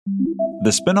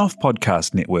The Spin-off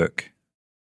Podcast Network.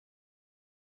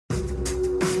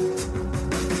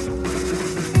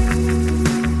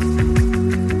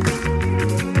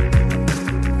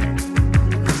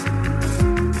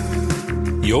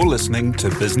 You're listening to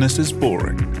Business is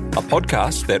Boring, a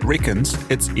podcast that reckons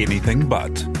it's anything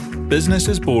but. Business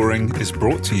is Boring is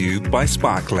brought to you by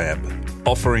SparkLab,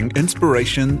 offering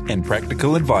inspiration and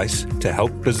practical advice to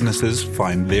help businesses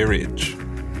find their edge.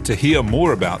 To hear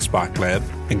more about SparkLab,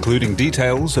 including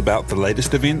details about the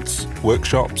latest events,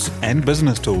 workshops, and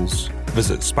business tools,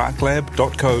 visit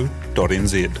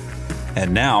sparklab.co.nz.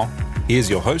 And now,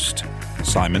 here's your host,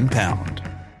 Simon Pound.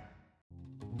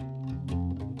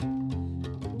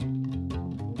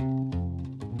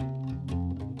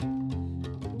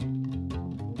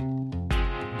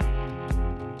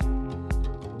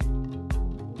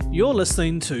 You're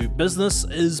listening to Business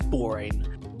is Boring,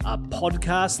 a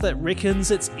podcast that reckons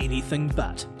it's anything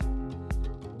but.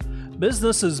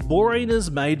 Business is Boring is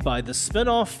made by The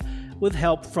Spin-off with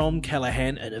help from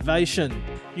Callaghan Innovation,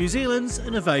 New Zealand's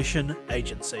innovation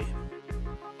agency.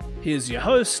 Here's your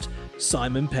host,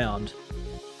 Simon Pound.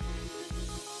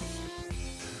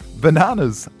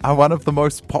 Bananas are one of the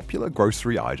most popular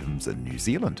grocery items in New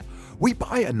Zealand. We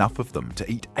buy enough of them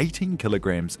to eat 18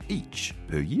 kilograms each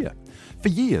per year. For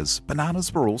years,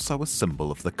 bananas were also a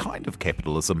symbol of the kind of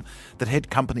capitalism that had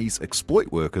companies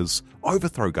exploit workers,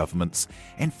 overthrow governments,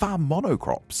 and farm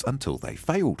monocrops until they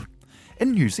failed.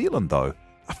 In New Zealand, though,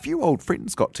 a few old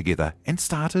friends got together and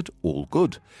started All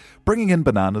Good, bringing in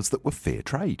bananas that were fair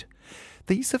trade.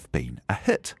 These have been a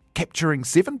hit, capturing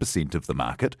 7% of the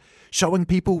market, showing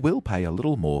people will pay a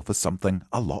little more for something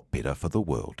a lot better for the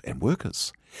world and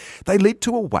workers. They led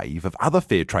to a wave of other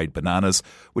fair trade bananas,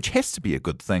 which has to be a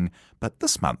good thing, but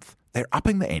this month they're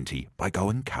upping the ante by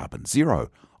going carbon zero,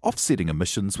 offsetting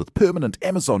emissions with permanent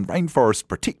Amazon rainforest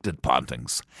protected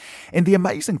plantings. And the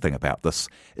amazing thing about this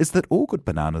is that All Good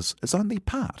Bananas is only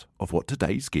part of what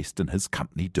today's guest and his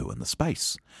company do in the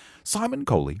space. Simon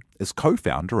Coley is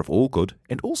co-founder of All Good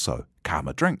and also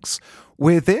Karma Drinks,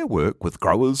 where their work with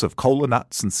growers of cola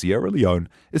nuts in Sierra Leone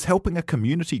is helping a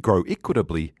community grow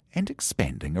equitably and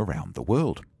expanding around the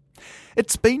world.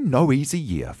 It's been no easy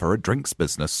year for a drinks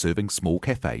business serving small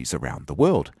cafes around the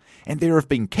world, and there have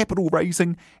been capital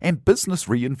raising and business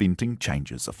reinventing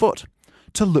changes afoot.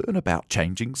 To learn about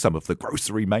changing some of the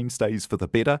grocery mainstays for the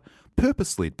better,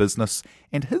 purpose-led business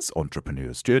and his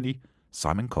entrepreneur's journey,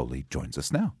 Simon Coley joins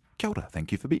us now. Kia ora,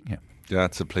 thank you for being here. Yeah,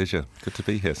 it's a pleasure. Good to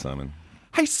be here, Simon.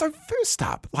 Hey, so first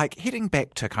up, heading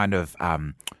back to kind of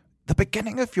the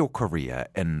beginning of your career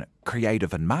in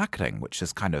creative and marketing, which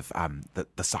is kind of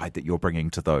the side that you're bringing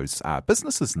to those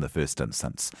businesses in the first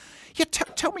instance. Yeah,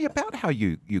 tell me about how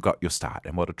you got your start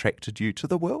and what attracted you to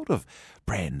the world of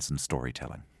brands and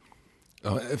storytelling.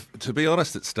 To be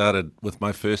honest, it started with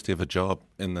my first ever job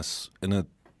in a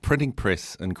printing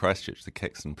press in Christchurch, the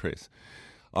Caxton Press.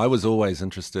 I was always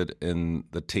interested in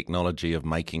the technology of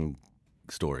making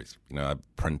stories,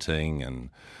 printing and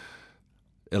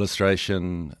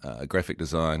illustration, graphic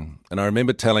design. And I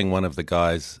remember telling one of the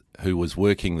guys who was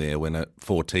working there when at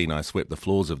 14 I swept the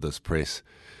floors of this press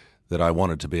that I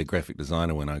wanted to be a graphic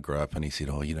designer when I grew up. And he said,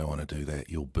 "Oh, you don't want to do that,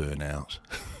 you'll burn out."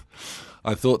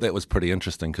 I thought that was pretty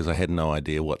interesting because I had no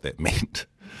idea what that meant.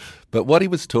 But what he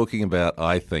was talking about,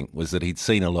 I think, was that he'd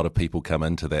seen a lot of people come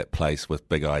into that place with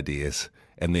big ideas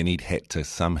and then he'd had to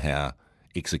somehow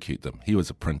execute them. He was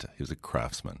a printer, he was a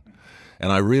craftsman.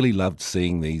 And I really loved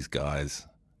seeing these guys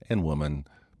and women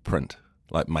print,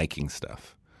 like making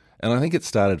stuff. And I think it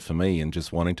started for me in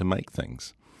just wanting to make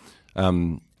things.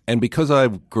 And because I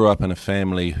grew up in a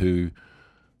family who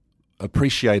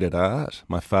appreciated art,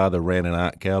 my father ran an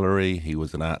art gallery, he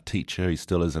was an art teacher, he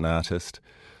still is an artist,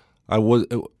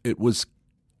 it was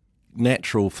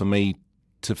natural for me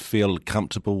to feel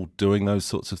comfortable doing those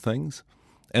sorts of things.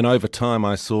 And over time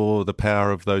I saw the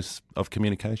power of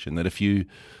communication, that if you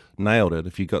nailed it,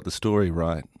 if you got the story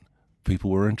right,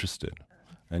 people were interested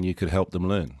and you could help them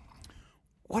learn.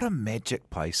 What a magic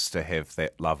place to have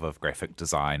that love of graphic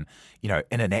design, in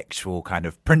an actual kind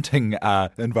of printing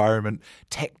environment,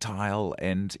 tactile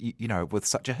and, with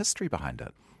such a history behind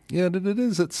it. Yeah, it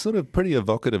is. It's sort of pretty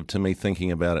evocative to me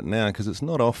thinking about it now because it's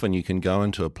not often you can go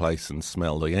into a place and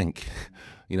smell the ink,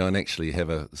 and actually have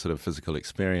a sort of physical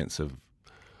experience of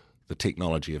the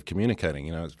technology of communicating.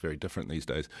 It's very different these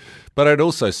days. But I'd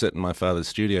also sit in my father's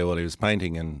studio while he was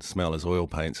painting and smell his oil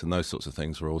paints, and those sorts of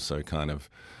things were also kind of,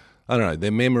 I don't know,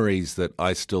 they're memories that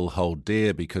I still hold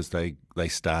dear because they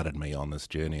started me on this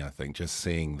journey, I think, just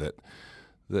seeing that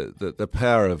the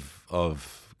power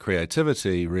of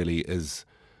creativity really is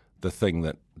the thing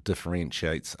that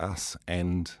differentiates us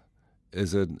and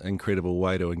is an incredible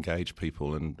way to engage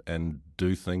people and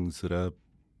do things that are,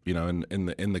 you know,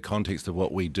 in the context of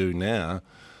what we do now,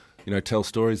 you know, tell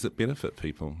stories that benefit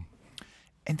people.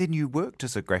 And then you worked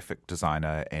as a graphic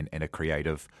designer and a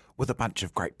creative with a bunch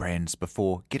of great brands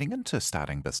before getting into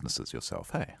starting businesses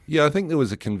yourself, hey? Yeah, I think there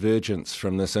was a convergence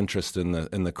from this interest in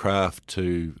the craft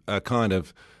to a kind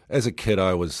of, as a kid,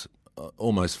 I was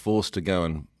almost forced to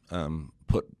go and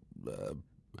put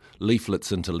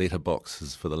leaflets into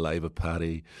letterboxes for the Labour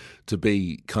Party, to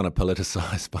be kind of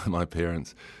politicised by my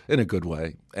parents in a good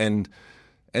way, and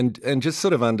just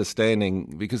sort of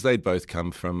understanding, because they'd both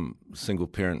come from single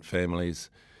parent families,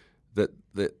 that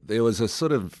there was a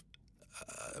sort of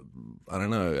I don't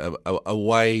know, a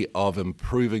way of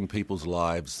improving people's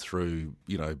lives through,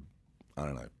 you know, I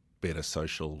don't know, better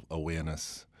social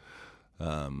awareness.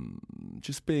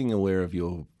 Just being aware of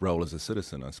your role as a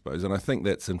citizen, I suppose. And I think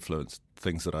that's influenced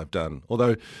things that I've done.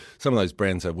 Although some of those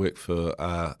brands I've worked for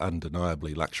are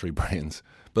undeniably luxury brands,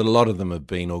 but a lot of them have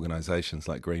been organisations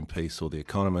like Greenpeace or The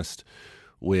Economist,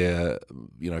 where,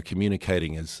 you know,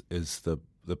 communicating is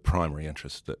the primary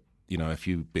interest. That, you know, if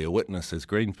you bear witness as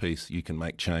Greenpeace, you can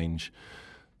make change.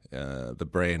 The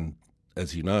brand,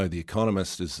 as you know, The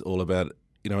Economist, is all about,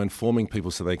 you know, informing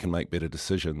people so they can make better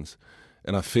decisions.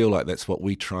 And I feel like that's what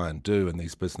we try and do in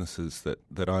these businesses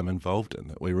that I'm involved in,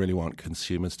 that we really want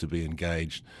consumers to be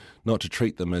engaged, not to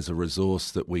treat them as a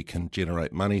resource that we can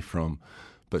generate money from,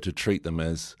 but to treat them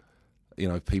as, you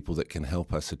know, people that can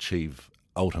help us achieve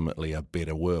ultimately a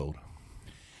better world.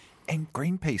 And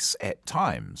Greenpeace at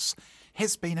times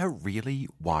has been a really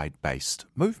wide-based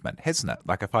movement, hasn't it?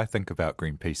 Like, if I think about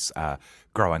Greenpeace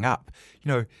growing up, you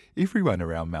know, everyone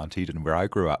around Mount Eden where I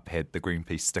grew up had the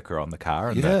Greenpeace sticker on the car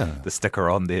and the sticker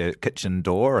on their kitchen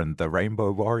door and the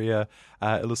Rainbow Warrior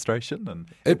illustration, and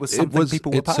it was something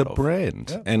people were part of. It's a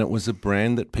brand, and it was a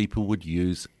brand that people would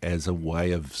use as a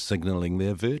way of signalling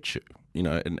their virtue, you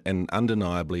know, and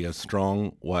undeniably a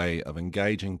strong way of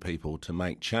engaging people to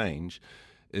make change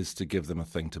is to give them a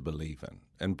thing to believe in.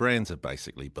 And brands are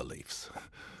basically beliefs.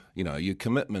 You know, your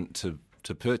commitment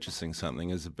to purchasing something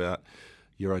is about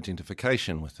your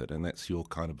identification with it, and that's your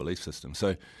kind of belief system.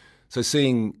 So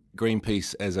seeing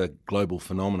Greenpeace as a global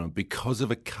phenomenon because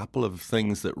of a couple of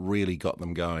things that really got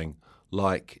them going,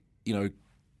 like, you know,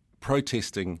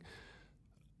 protesting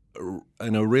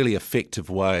in a really effective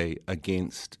way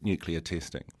against nuclear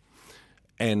testing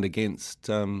and against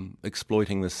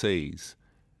exploiting the seas,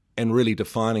 and really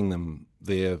defining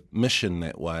their mission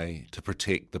that way to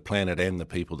protect the planet and the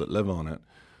people that live on it,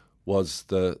 was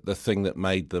the thing that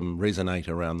made them resonate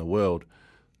around the world.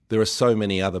 There are so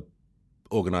many other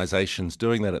organisations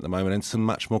doing that at the moment, and some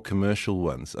much more commercial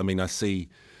ones. I mean, I see,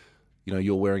 you know,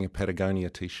 you're wearing a Patagonia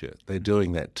T-shirt. They're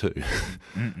doing that too.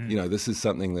 You know, this is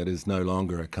something that is no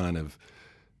longer a kind of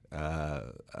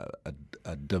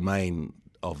a domain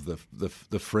of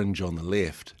the fringe on the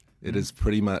left. It is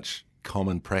pretty much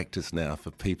common practice now for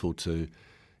people to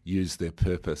use their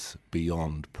purpose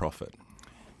beyond profit.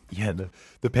 Yeah,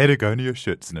 the Patagonia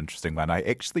shirt's an interesting one. I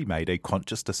actually made a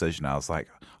conscious decision. I was like,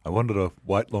 I wanted a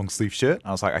white long sleeve shirt.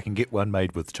 I was like, I can get one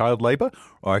made with child labour,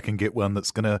 or I can get one that's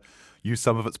going to use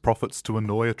some of its profits to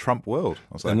annoy a Trump world.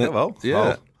 I was like, I'll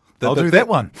do that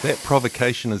one. That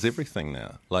provocation is everything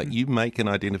now. Like, you make an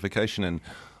identification, and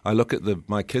I look at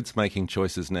my kids making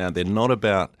choices now. They're not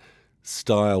about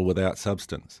style without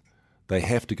substance. They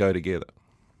have to go together.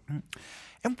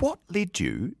 And what led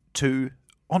you to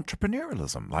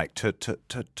entrepreneurialism, like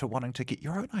to wanting to get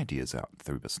your own ideas out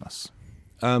through business?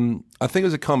 I think it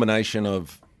was a combination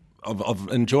of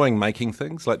enjoying making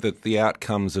things, like the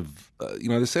outcomes of, you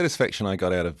know, the satisfaction I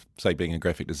got out of, say, being a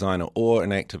graphic designer or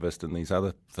an activist in these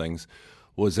other things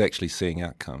was actually seeing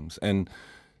outcomes. And,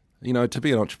 you know, to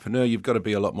be an entrepreneur, you've got to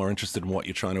be a lot more interested in what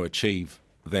you're trying to achieve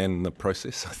than the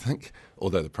process, I think.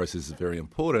 Although the process is very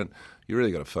important, you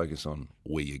really got to focus on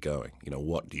where you're going. You know,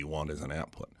 what do you want as an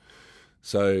output?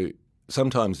 So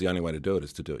sometimes the only way to do it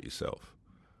is to do it yourself.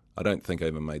 I don't think I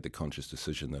ever made the conscious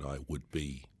decision that I would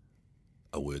be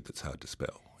a word that's hard to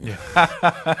spell. Yeah.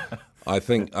 I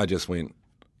think I just went,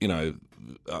 you know,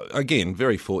 again,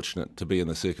 very fortunate to be in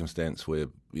the circumstance where,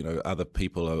 you know, other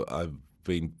people I've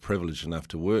been privileged enough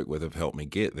to work with have helped me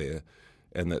get there,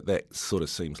 and that sort of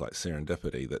seems like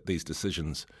serendipity, that these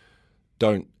decisions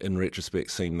don't, in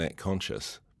retrospect, seem that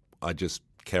conscious. I just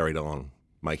carried on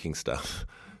making stuff,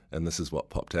 and this is what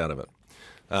popped out of it.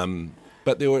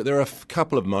 But there are a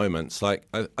couple of moments, like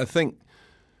I think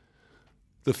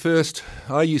the first,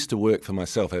 I used to work for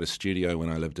myself at a studio when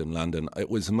I lived in London. It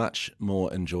was much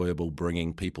more enjoyable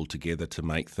bringing people together to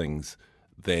make things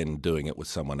than doing it with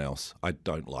someone else. I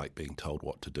don't like being told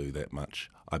what to do that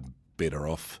much. I'm better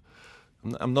off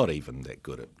I'm not even that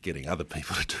good at getting other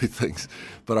people to do things,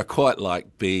 but I quite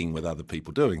like being with other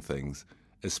people doing things,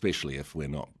 especially if we're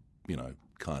not,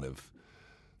 kind of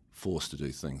forced to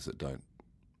do things that don't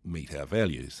meet our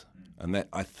values. And that,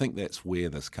 I think that's where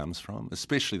this comes from,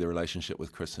 especially the relationship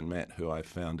with Chris and Matt, who I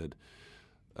founded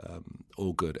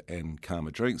All Good and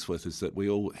Karma Drinks with, is that we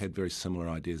all had very similar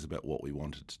ideas about what we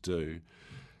wanted to do,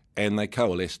 and they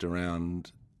coalesced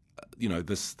around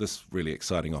this really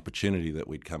exciting opportunity that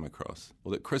we'd come across,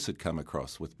 or that Chris had come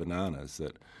across with bananas,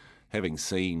 that having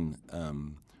seen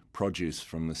produce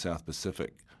from the South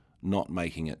Pacific not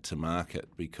making it to market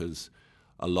because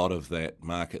a lot of that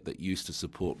market that used to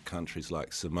support countries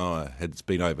like Samoa had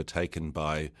been overtaken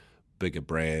by bigger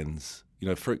brands,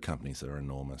 fruit companies that are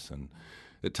enormous, and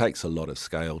it takes a lot of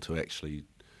scale to actually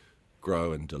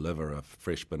grow and deliver a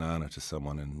fresh banana to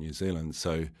someone in New Zealand.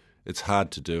 So it's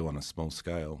hard to do on a small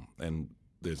scale, and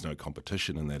there's no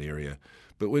competition in that area.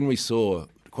 But when we saw,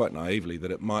 quite naively,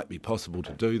 that it might be possible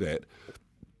to do that,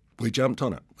 we jumped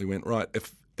on it. We went, right,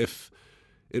 if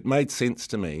it made sense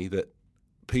to me that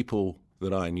people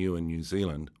that I knew in New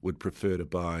Zealand would prefer to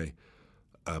buy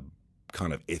a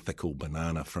kind of ethical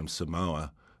banana from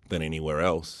Samoa than anywhere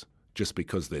else, just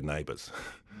because they're neighbours.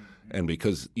 And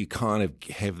because you kind of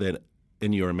have that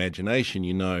in your imagination,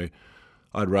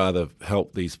 I'd rather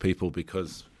help these people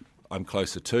because I'm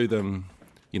closer to them,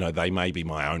 they may be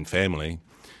my own family,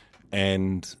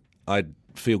 and I'd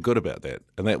feel good about that.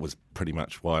 And that was pretty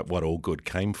much what All Good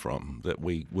came from, that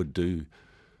we would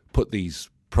put these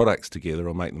products together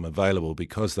or make them available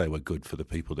because they were good for the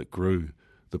people that grew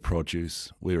the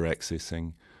produce we were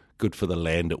accessing, good for the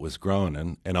land it was grown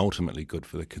in, and ultimately good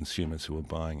for the consumers who were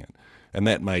buying it. And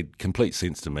that made complete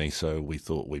sense to me, so we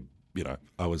thought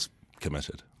I was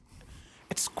committed.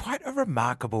 It's quite a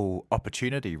remarkable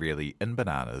opportunity, really, in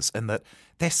bananas, in that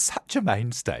they're such a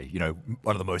mainstay,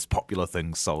 one of the most popular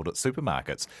things sold at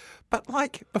supermarkets. But,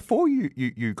 before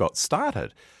you got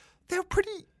started, they were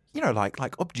pretty,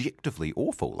 like objectively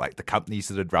awful. Like, the companies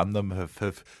that had run them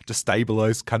have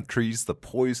destabilised countries, the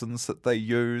poisons that they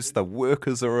use, the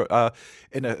workers are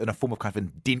in a form of kind of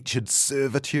indentured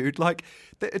servitude. Like,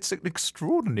 it's an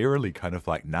extraordinarily kind of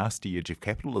nasty edge of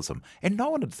capitalism. And no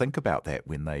one would think about that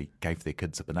when they gave their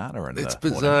kids a banana. It's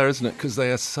bizarre, isn't it? Because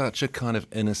they are such a kind of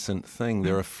innocent thing.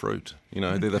 They're a fruit.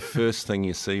 They're the first thing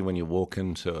you see when you walk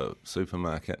into a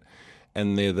supermarket,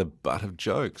 and they're the butt of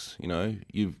jokes.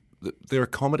 They're a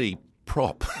comedy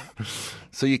prop,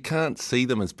 so you can't see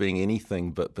them as being anything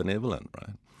but benevolent,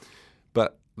 right?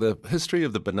 But the history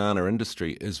of the banana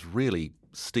industry is really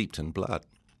steeped in blood.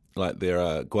 Like, there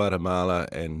are Guatemala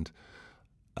and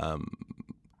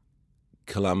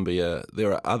Colombia.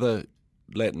 There are other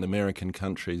Latin American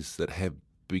countries that have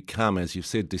become, as you've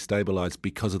said, destabilized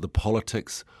because of the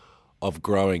politics of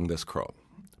growing this crop,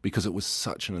 because it was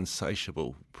such an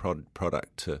insatiable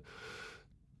product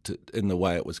in the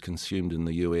way it was consumed in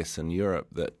the US and Europe,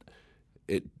 that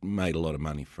it made a lot of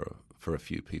money for a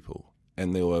few people.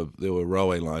 And there were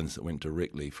railway lines that went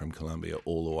directly from Colombia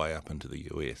all the way up into the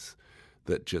US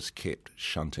that just kept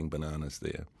shunting bananas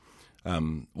there.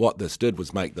 What this did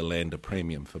was make the land a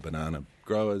premium for banana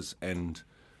growers, and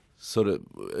sort of,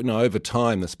 over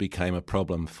time this became a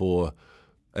problem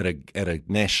at a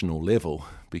national level,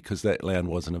 because that land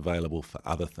wasn't available for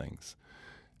other things.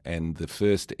 And the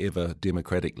first ever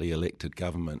democratically elected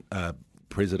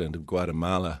president of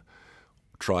Guatemala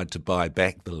tried to buy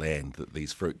back the land that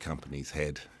these fruit companies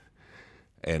had,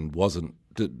 and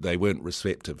they weren't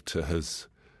receptive to his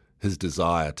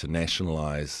desire to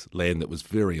nationalise land that was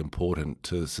very important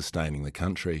to sustaining the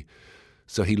country.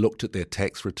 So he looked at their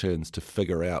tax returns to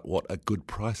figure out what a good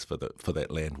price for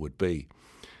that land would be.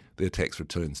 Their tax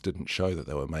returns didn't show that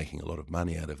they were making a lot of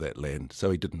money out of that land, so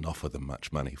he didn't offer them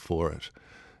much money for it.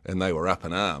 And they were up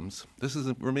in arms.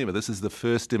 Remember, this is the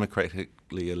first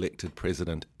democratically elected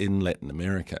president in Latin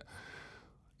America,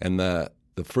 and the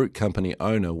fruit company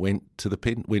owner went to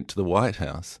the White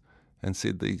House and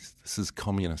said, "This is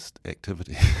communist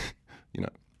activity,"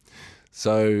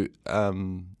 So,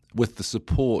 with the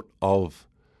support of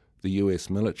the U.S.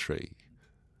 military,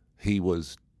 he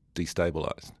was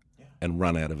destabilized and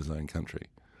run out of his own country.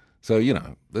 So,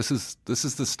 this is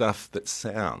the stuff that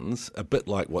sounds a bit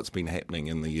like what's been happening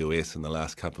in the US in the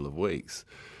last couple of weeks,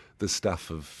 the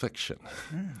stuff of fiction.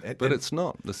 But it's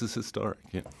not. This is historic.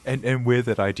 Yeah. And where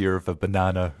that idea of a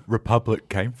banana republic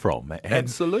came from.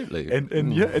 Absolutely.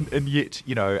 And yet,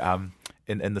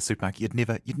 in the supermarket,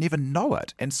 you'd never know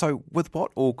it. And so with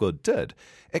what All Good did,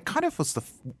 it kind of was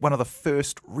one of the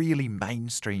first really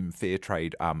mainstream fair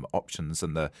trade options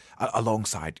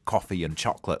alongside coffee and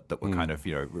chocolate that were kind of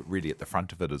really at the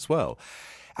front of it as well.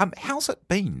 How's it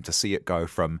been to see it go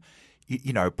from,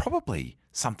 probably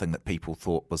something that people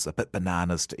thought was a bit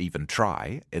bananas to even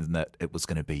try, in that it was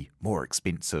going to be more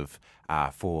expensive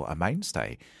for a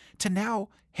mainstay, to now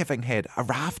having had a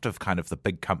raft of kind of the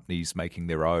big companies making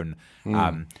their own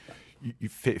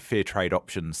fair trade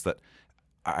options that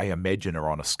I imagine are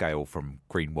on a scale from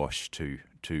greenwash to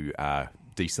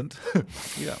decent.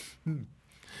 Yeah.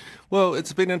 Well,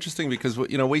 it's been interesting because,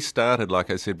 we started, like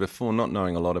I said before, not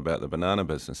knowing a lot about the banana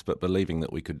business, but believing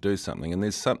that we could do something. And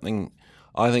there's something,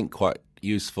 I think, quite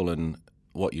useful in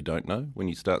what you don't know when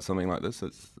you start something like this.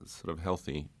 It's sort of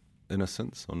healthy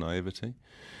innocence or naivety.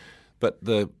 But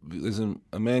there's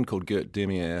a man called Gert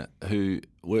Demier who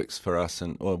works for us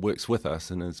works with us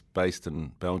and is based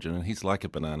in Belgium, and he's like a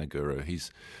banana guru.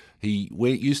 He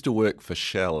used to work for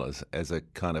Shell as a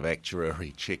kind of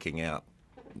actuary, checking out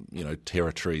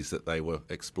territories that they were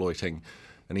exploiting,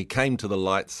 and he came to the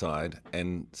light side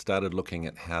and started looking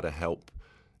at how to help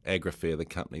Agrafair, the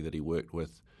company that he worked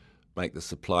with, make the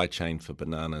supply chain for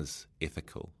bananas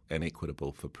ethical and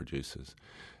equitable for producers.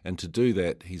 And to do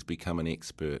that, he's become an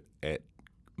expert at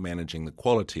managing the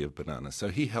quality of bananas. So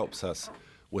he helps us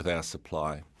with our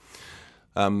supply.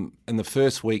 In the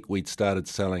first week, we'd started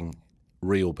selling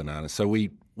real bananas. So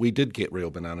we did get real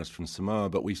bananas from Samoa,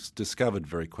 but we discovered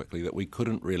very quickly that we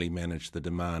couldn't really manage the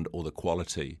demand or the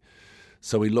quality.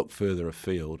 So we looked further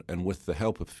afield, and with the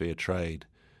help of Fair Trade,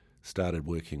 started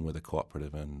working with a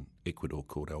cooperative in Ecuador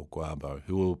called El Guabo,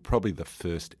 who were probably the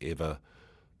first ever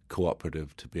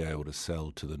cooperative to be able to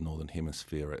sell to the Northern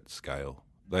Hemisphere at scale.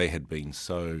 They had been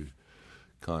so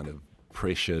kind of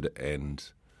pressured and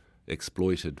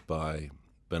exploited by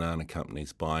banana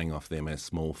companies buying off them as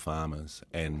small farmers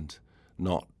and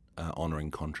not honouring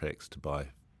contracts to buy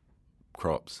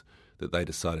crops, that they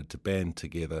decided to band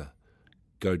together,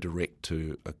 go direct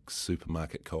to a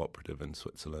supermarket cooperative in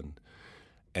Switzerland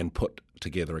and put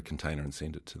together a container and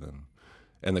send it to them.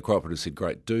 And the cooperative said,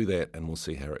 great, do that and we'll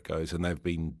see how it goes. And they've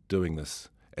been doing this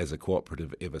as a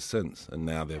cooperative ever since, and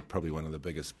now they're probably one of the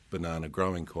biggest banana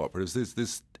growing cooperatives.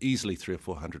 There's easily 300 or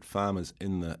 400 farmers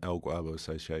in the El Guabo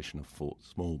Association of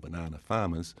Small Banana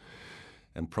Farmers,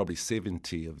 and probably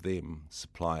 70 of them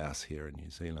supply us here in New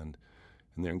Zealand.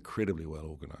 And they're incredibly well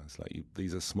organised.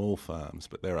 These are small farms,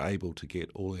 but they're able to get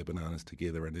all their bananas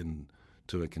together and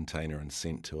into a container and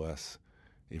sent to us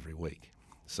every week.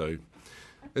 So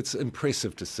it's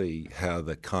impressive to see how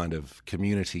the kind of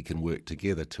community can work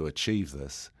together to achieve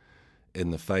this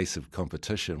in the face of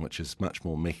competition, which is much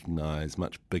more mechanised,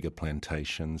 much bigger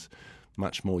plantations,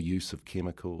 much more use of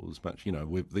chemicals.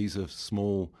 These are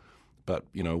small but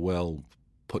well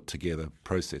put together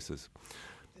processes.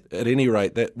 At any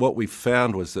rate, that what we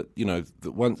found was that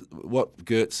what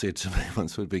Gert said to me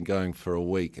once we'd been going for a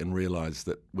week and realised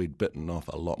that we'd bitten off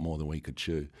a lot more than we could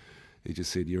chew. He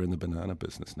just said, "You're in the banana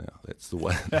business now. That's the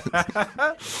way."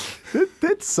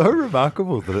 That's so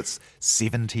remarkable that it's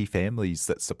 70 families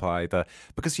that supply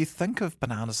because you think of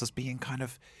bananas as being kind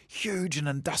of huge and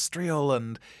industrial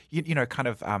and kind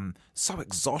of so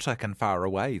exotic and far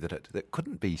away that it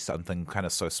couldn't be something kind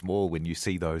of so small when you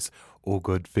see those all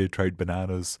good fair trade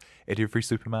bananas at every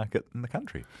supermarket in the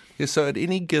country. Yeah, so at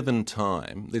any given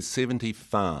time, there's 70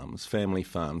 farms, family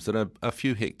farms, that are a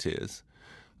few hectares,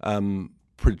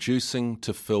 producing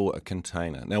to fill a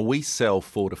container. Now, we sell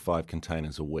 4 to 5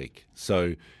 containers a week.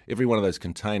 So every one of those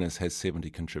containers has 70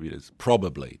 contributors,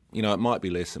 probably. It might be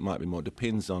less, it might be more. It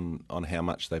depends on how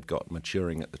much they've got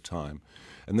maturing at the time.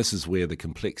 And this is where the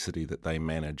complexity that they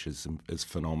manage is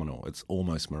phenomenal. It's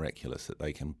almost miraculous that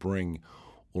they can bring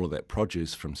all of that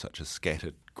produce from such a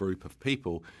scattered group of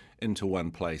people into one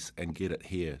place and get it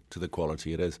here to the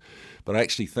quality it is. But I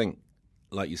actually think,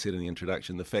 like you said in the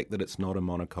introduction, the fact that it's not a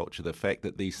monoculture, the fact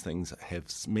that these things have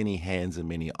many hands and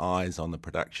many eyes on the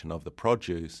production of the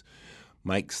produce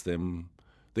makes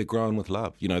they're grown with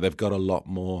love. They've got a lot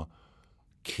more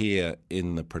care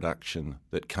in the production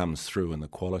that comes through in the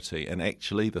quality. And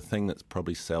actually, the thing that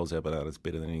probably sells our bananas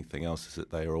better than anything else is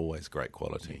that they are always great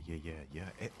quality. Yeah.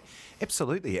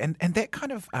 Absolutely. And that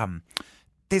kind of...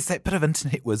 There's that bit of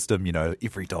internet wisdom,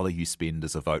 every dollar you spend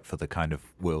is a vote for the kind of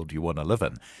world you want to live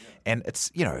in. And it's,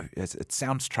 it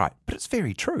sounds trite, but it's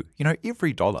very true.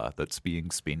 Every dollar that's being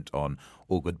spent on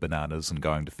all good bananas and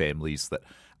going to families that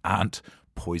aren't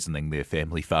poisoning their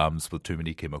family farms with too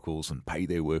many chemicals and pay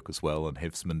their workers well and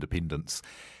have some independence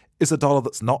is a dollar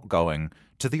that's not going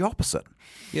to the opposite.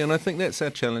 Yeah, and I think that's our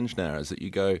challenge now, is that you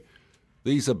go,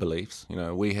 these are beliefs.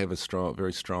 We have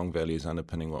very strong values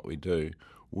underpinning what we do.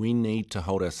 We need to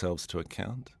hold ourselves to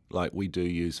account. Like, we do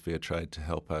use fair trade to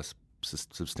help us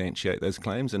substantiate those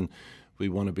claims, and We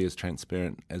want to be as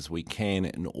transparent as we can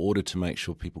in order to make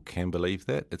sure people can believe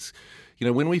that. It's,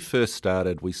 when we first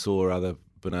started, we saw other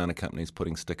banana companies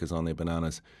putting stickers on their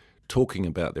bananas talking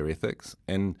about their ethics,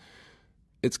 and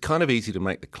it's kind of easy to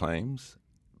make the claims,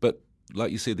 but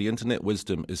like you said, the internet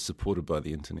wisdom is supported by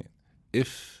the internet.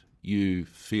 If you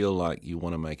feel like you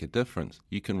want to make a difference,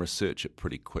 you can research it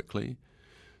pretty quickly.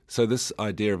 So this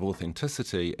idea of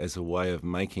authenticity as a way of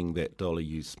making that dollar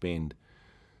you spend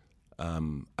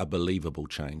a believable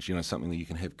change, something that you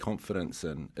can have confidence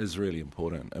in, is really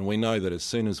important. And we know that as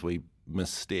soon as we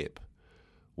misstep,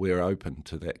 we're open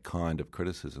to that kind of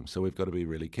criticism. So we've got to be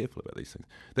really careful about these things.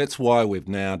 That's why we've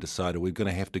now decided we're going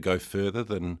to have to go further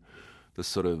than the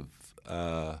sort of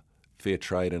fair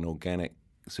trade and organic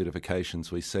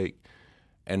certifications we seek,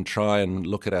 and try and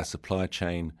look at our supply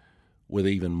chain with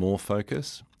even more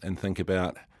focus and think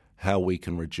about how we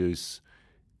can reduce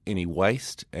any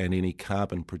waste and any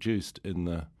carbon produced in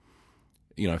the,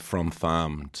 from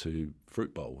farm to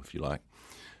fruit bowl, if you like.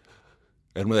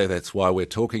 And that's why we're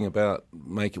talking about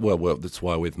that's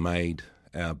why we've made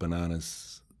our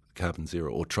bananas carbon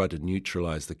zero, or tried to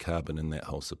neutralise the carbon in that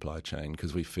whole supply chain,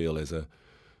 because we feel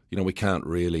we can't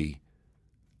really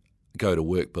go to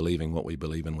work believing what we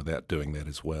believe in without doing that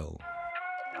as well.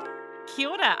 Kia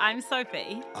ora, I'm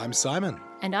Sophie. I'm Simon.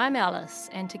 And I'm Alice,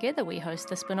 and together we host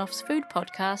the Spin-Off's food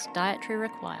podcast, Dietary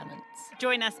Requirements.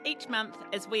 Join us each month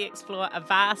as we explore a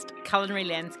vast culinary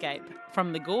landscape,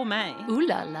 from the gourmet Ooh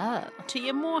la la to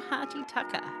your more hearty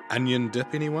tucker. Onion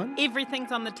dip, anyone?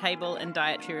 Everything's on the table in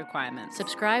Dietary Requirements.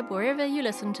 Subscribe wherever you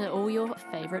listen to all your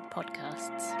favourite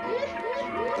podcasts.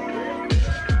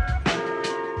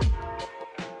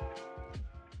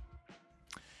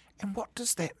 And what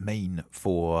does that mean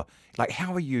for,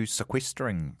 how are you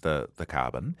sequestering the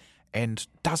carbon? And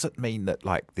does it mean that,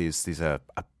 there's a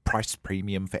price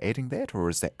premium for adding that, or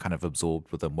is that kind of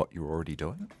absorbed within what you're already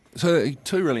doing? So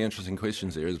two really interesting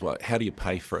questions there is, how do you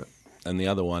pay for it? And the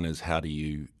other one is, how do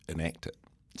you enact it?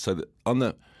 So on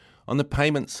the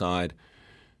payment side,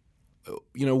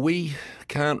 we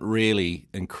can't really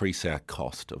increase our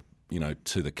cost of,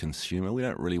 to the consumer. We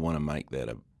don't really want to make that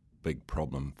a big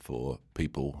problem for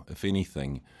people. If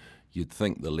anything, you'd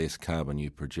think the less carbon you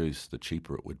produce, the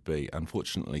cheaper it would be.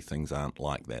 Unfortunately, things aren't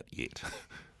like that yet.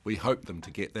 We hope them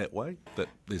to get that way, that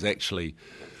there's actually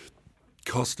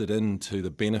costed into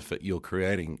the benefit you're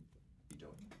creating.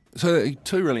 So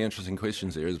two really interesting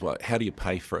questions there is, how do you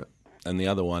pay for it? And the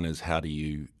other one is, how do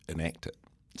you enact it?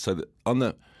 So on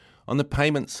the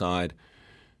payment side,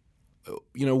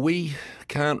 we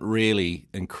can't really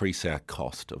increase our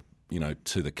cost of,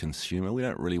 to the consumer. We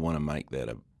don't really want to make that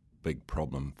a big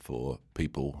problem for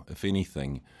people. If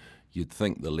anything, you'd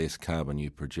think the less carbon you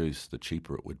produce, the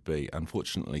cheaper it would be.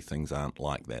 Unfortunately, things aren't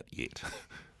like that yet.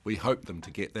 We hope them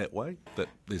to get that way, that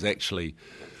there's actually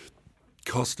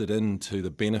costed into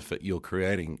the benefit you're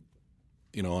creating,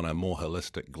 on a more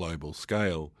holistic global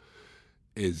scale,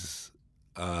 is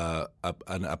a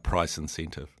price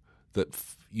incentive that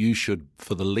you should,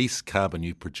 for the less carbon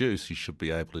you produce, you should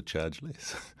be able to charge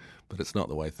less. But it's not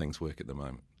the way things work at the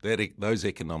moment. Those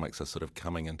economics are sort of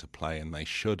coming into play, and they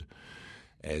should,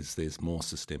 as there's more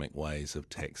systemic ways of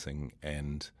taxing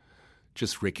and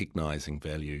just recognising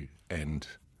value and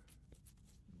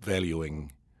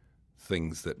valuing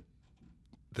things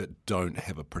that don't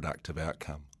have a productive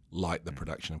outcome, like the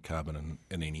production of carbon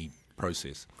in any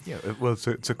process. Yeah, well,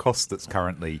 it's a cost that's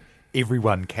currently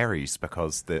everyone carries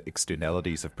because the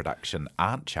externalities of production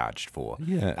aren't charged for.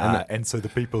 Yeah, and so the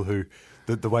people who...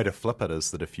 The way to flip it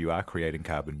is that if you are creating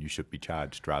carbon, you should be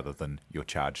charged rather than you're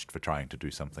charged for trying to do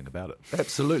something about it.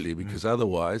 Absolutely, because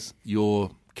otherwise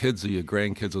your kids or your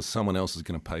grandkids or someone else is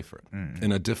going to pay for it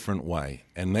in a different way.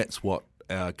 And that's what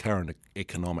our current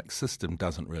economic system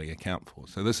doesn't really account for.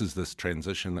 So this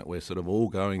transition that we're sort of all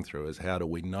going through, is how do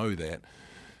we know that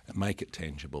and make it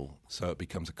tangible so it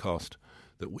becomes a cost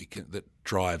that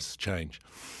drives change.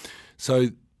 So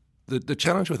the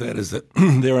challenge with that is that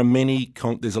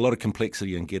there's a lot of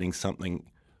complexity in getting something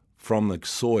from the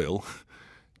soil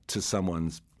to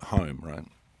someone's home, right?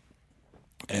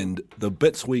 And the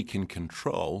bits we can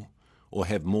control or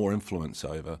have more influence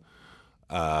over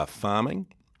are farming,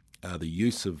 the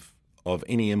use of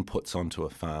any inputs onto a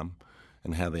farm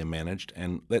and how they're managed.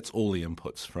 And that's all the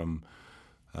inputs from,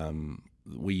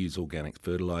 we use organic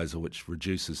fertiliser, which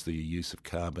reduces the use of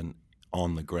carbon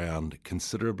on the ground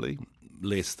considerably,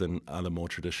 less than other more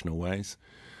traditional ways.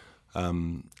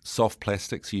 Soft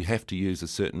plastics, you have to use a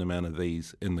certain amount of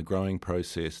these in the growing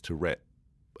process to wrap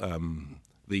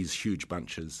these huge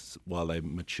bunches while they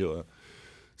mature.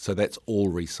 So that's all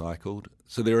recycled.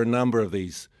 So there are a number of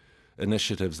these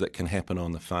initiatives that can happen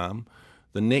on the farm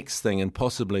The next thing, and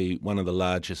possibly one of the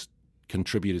largest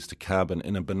contributors to carbon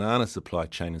in a banana supply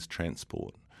chain, is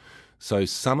transport. So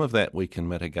some of that we can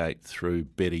mitigate through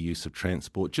better use of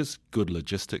transport. Just good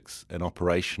logistics and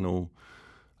operational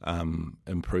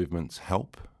improvements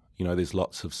help. There's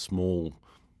lots of small,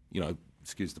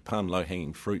 excuse the pun,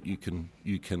 low-hanging fruit you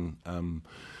can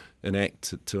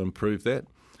enact to improve that.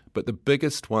 But the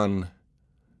biggest one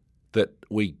that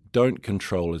we don't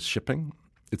control is shipping.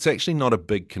 It's actually not a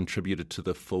big contributor to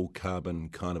the full carbon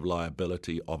kind of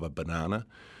liability of a banana,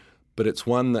 but it's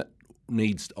one that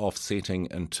needs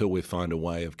offsetting until we find a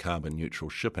way of carbon neutral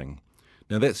shipping.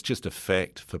 Now that's just a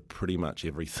fact for pretty much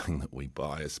everything that we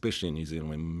buy, especially in New Zealand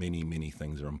where many, many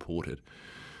things are imported.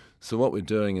 So what we're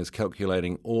doing is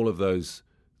calculating all of those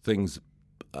things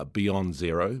beyond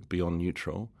zero, beyond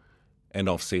neutral, and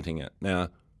offsetting it. Now,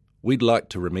 we'd like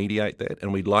to remediate that,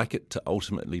 and we'd like it to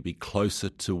ultimately be closer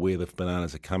to where the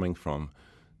bananas are coming from.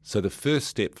 So the first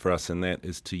step for us in that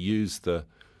is to use the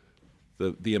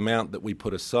amount that we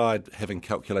put aside, having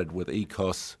calculated with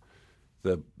ECOS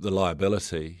the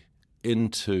liability,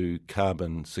 into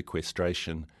carbon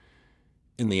sequestration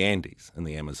in the Andes, in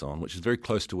the Amazon, which is very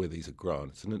close to where these are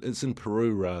grown. It's in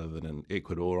Peru rather than in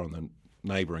Ecuador, on the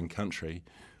neighbouring country.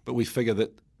 But we figure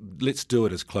that let's do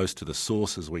it as close to the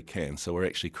source as we can. So we're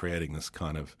actually creating this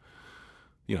kind of,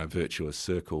 virtuous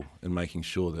circle and making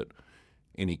sure that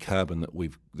any carbon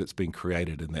that's been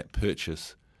created in that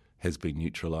purchase has been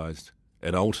neutralised.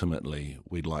 And ultimately,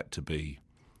 we'd like to be,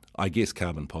 I guess,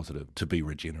 carbon positive, to be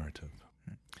regenerative.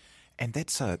 And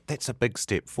that's a big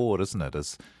step forward, isn't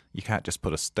it? You can't just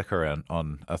put a sticker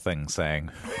on a thing saying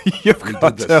you've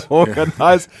got to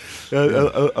organise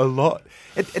a lot.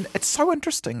 And it's so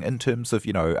interesting in terms of,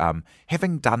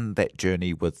 having done that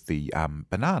journey with the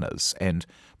bananas and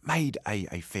made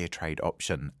a fair trade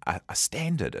option a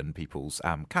standard in people's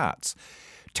carts.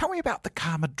 Tell me about the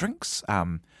Karma Drinks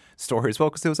story as well,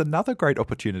 because there was another great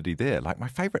opportunity there. Like, my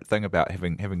favourite thing about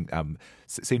having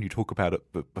seen you talk about it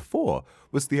before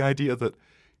was the idea that,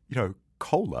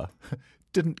 cola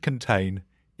didn't contain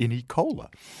any cola.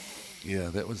 Yeah,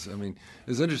 it was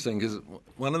interesting because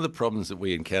one of the problems that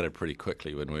we encountered pretty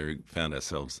quickly when we found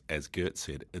ourselves, as Gert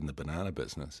said, in the banana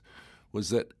business, was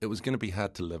that it was going to be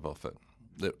hard to live off it.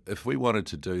 That if we wanted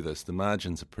to do this, the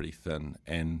margins are pretty thin,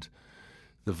 and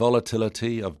the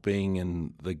volatility of being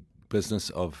in the business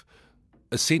of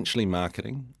essentially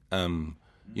marketing,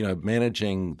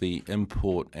 managing the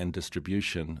import and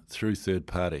distribution through third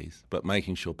parties, but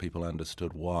making sure people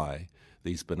understood why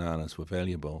these bananas were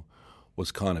valuable,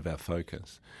 was kind of our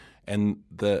focus. And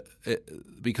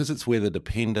because it's weather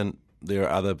dependent, there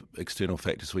are other external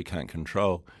factors we can't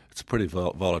control. It's a pretty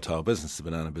volatile business, the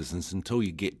banana business, until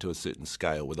you get to a certain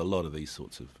scale with a lot of these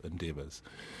sorts of endeavours.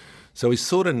 So we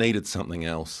sort of needed something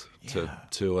else to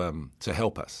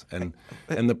help us, and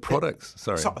the products.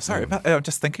 Sorry, I'm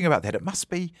just thinking about that. It must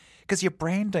be because you're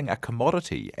branding a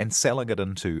commodity and selling it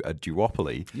into a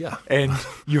duopoly. Yeah, and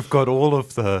you've got all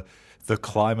of the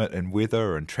climate and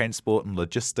weather and transport and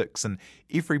logistics and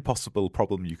every possible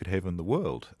problem you could have in the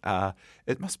world.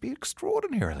 It must be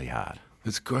extraordinarily hard.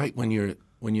 It's great when you're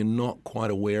not quite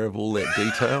aware of all that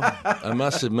detail. I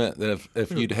must admit that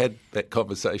if you'd had that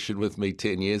conversation with me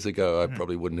 10 years ago, I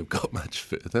probably wouldn't have got much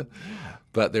further.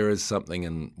 But there is something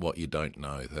in what you don't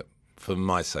know that, for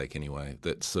my sake anyway,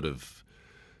 that sort of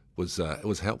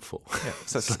was helpful. Yeah.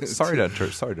 Sorry to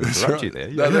interrupt you there.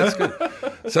 No, that's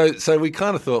good. So we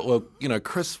kind of thought, well,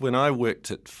 Chris, when I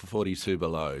worked at 42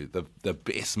 Below, the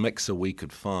best mixer we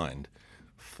could find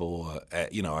for a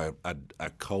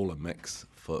cola mix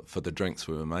for the drinks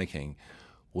we were making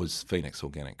was Phoenix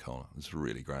Organic Cola. It was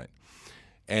really great.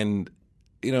 And,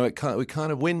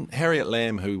 when Harriet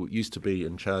Lamb, who used to be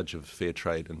in charge of Fair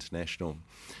Trade International,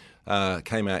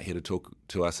 came out here to talk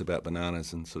to us about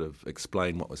bananas and sort of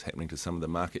explain what was happening to some of the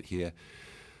market here,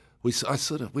 we asked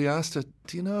her,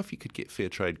 do you know if you could get Fair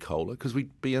Trade Cola? Because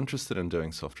we'd be interested in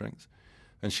doing soft drinks.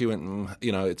 And she went,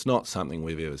 it's not something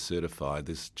we've ever certified.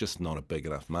 There's just not a big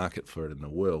enough market for it in the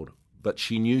world. But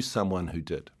she knew someone who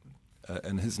did.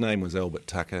 And his name was Albert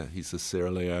Tucker. He's a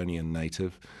Sierra Leonean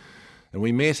native. And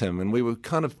we met him, and we were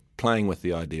kind of playing with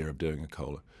the idea of doing a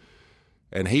cola.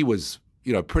 And he was,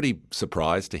 pretty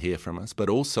surprised to hear from us, but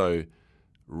also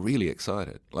really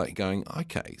excited, like going,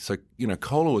 okay, so,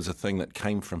 cola was a thing that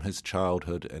came from his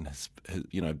childhood and his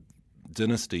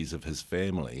dynasties of his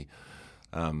family,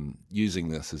 using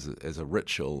this as a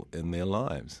ritual in their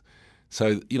lives.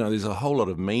 So, there's a whole lot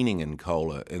of meaning in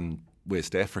cola in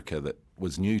West Africa that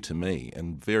was new to me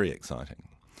and very exciting.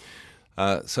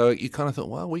 So you kind of thought,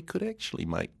 well, we could actually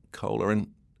make cola.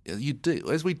 And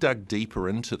as we dug deeper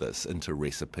into this, into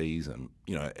recipes, and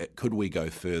could we go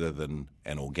further than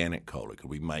an organic cola? Could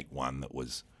we make one that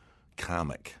was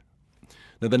karmic?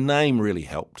 Now the name really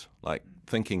helped, like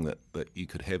thinking that you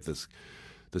could have this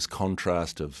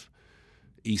contrast of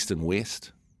east and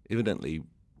west. Evidently,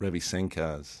 Ravi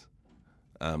Sankar's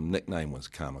nickname was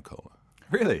Karma Cola.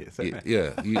 Really? Is that right?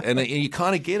 Yeah, and you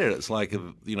kind of get it. It's like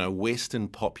Western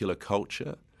popular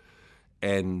culture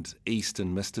and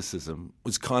Eastern mysticism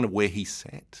was kind of where he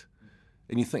sat.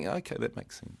 And you think, okay, that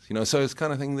makes sense. So it's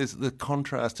kind of thing, there's the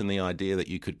contrast in the idea that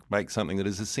you could make something that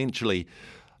is essentially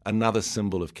another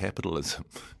symbol of capitalism.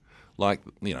 Like,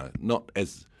 not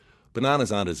as,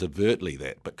 bananas aren't as overtly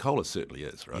that, but cola certainly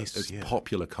is, right? Yes, it's yeah.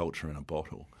 popular culture in a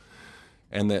bottle.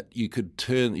 And that you could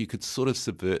sort of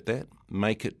subvert that,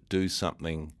 make it do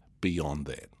something beyond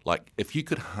that. Like if you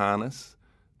could harness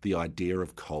the idea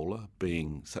of cola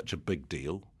being such a big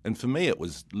deal, and for me it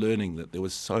was learning that there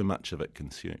was so much of it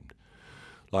consumed.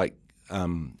 Like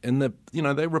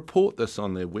they report this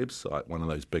on their website, one of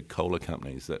those big cola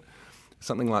companies, that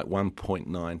something like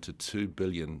 1.9 to 2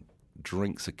 billion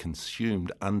drinks are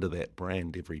consumed under that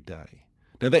brand every day.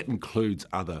 Now that includes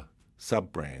other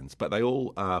sub-brands, but they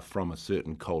all are from a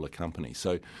certain cola company.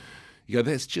 So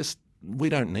that's just, we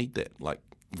don't need that. Like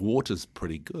water's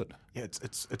pretty good. Yeah,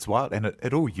 it's wild, and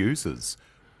it all uses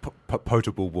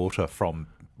potable water from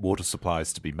water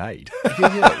supplies to be made.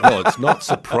 Yeah. Well, it's not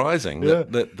surprising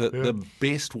that the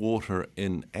best water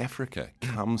in Africa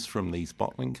comes from these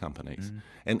bottling companies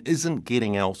and isn't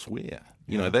getting elsewhere.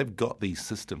 They've got these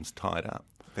systems tied up.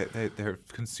 They're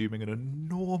consuming an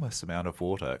enormous amount of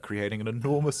water, creating an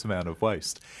enormous amount of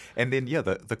waste. And then,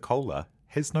 the cola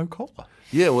has no cola.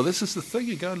 Yeah, well, this is the thing.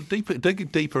 You go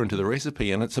dig deeper into the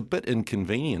recipe, and it's a bit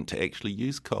inconvenient to actually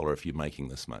use cola if you're making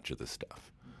this much of this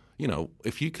stuff.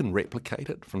 If you can replicate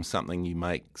it from something you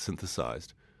make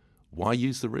synthesized, why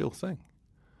use the real thing?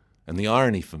 And the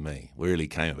irony for me really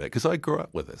came about, because I grew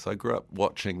up with this. I grew up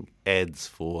watching ads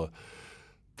for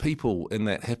people in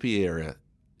that hippie era.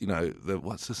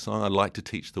 What's the song? I'd like to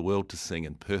teach the world to sing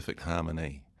in perfect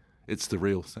harmony. It's the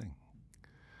real thing.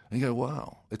 And you go,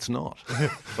 wow, it's not.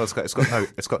 Well,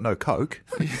 it's got no Coke.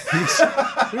 Yes,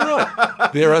 you're right.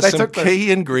 There are some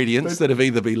key ingredients that have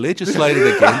either been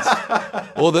legislated against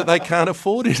or that they can't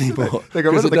afford anymore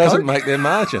because it doesn't make their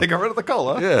margin. They got rid of the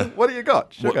cola. Yeah. What do you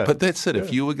got? Sugar. Well, but that's it.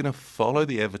 If you were going to follow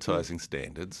the advertising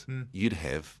standards, you'd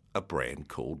have a brand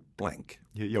called blank.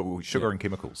 Sugar and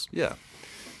chemicals. Yeah.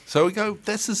 So we go,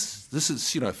 this is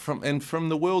from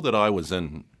the world that I was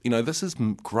in, this is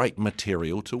great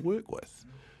material to work with.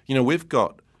 We've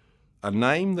got a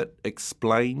name that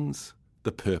explains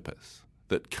the purpose,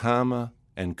 that karma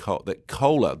and that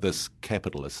cola, this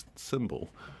capitalist symbol,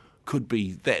 could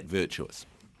be that virtuous.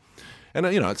 And,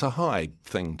 it's a high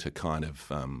thing to kind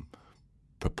of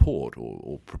purport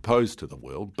or propose to the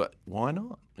world, but why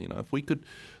not? If we could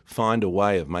find a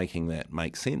way of making that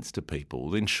make sense to people,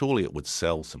 then surely it would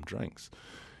sell some drinks.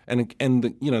 And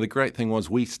the great thing was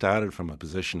we started from a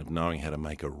position of knowing how to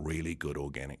make a really good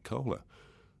organic cola.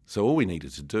 So all we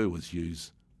needed to do was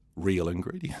use real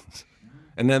ingredients.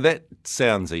 And now that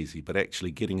sounds easy, but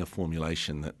actually getting a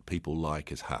formulation that people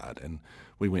like is hard. And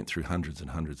we went through hundreds and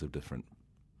hundreds of different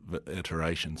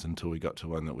iterations until we got to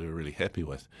one that we were really happy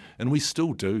with. And we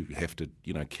still do have to,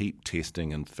 keep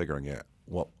testing and figuring out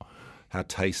how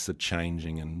tastes are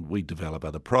changing, and we develop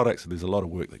other products. And there's a lot of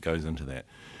work that goes into that.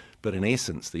 But in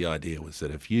essence, the idea was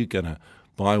that if you're going to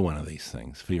buy one of these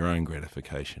things for your own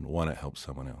gratification, why not help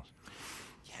someone else?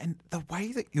 And the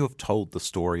way that you have told the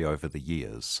story over the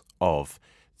years of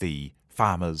the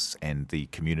farmers and the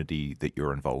community that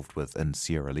you're involved with in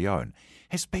Sierra Leone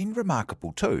has been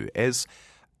remarkable too, as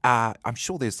I'm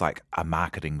sure there's like a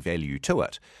marketing value to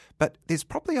it, but there's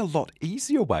probably a lot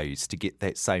easier ways to get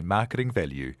that same marketing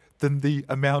value than the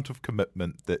amount of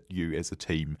commitment that you as a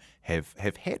team have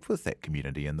had with that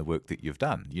community and the work that you've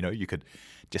done. You could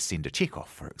just send a check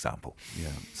off, for example. Yeah.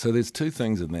 So there's two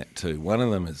things in that too. One of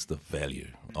them is the value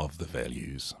of the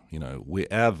values. Where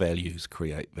our values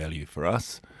create value for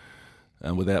us,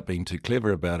 and without being too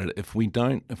clever about it, if we're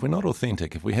not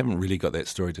authentic, if we haven't really got that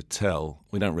story to tell,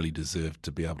 we don't really deserve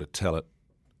to be able to tell it.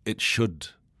 It should,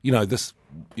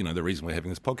 the reason we're having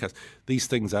this podcast, these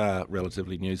things are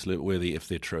relatively newsworthy if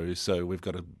they're true, so we've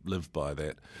got to live by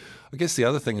that. I guess the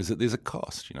other thing is that there's a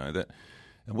cost, and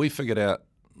we figured out,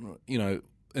 in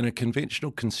a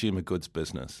conventional consumer goods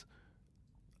business,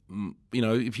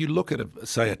 if you look at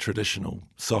a traditional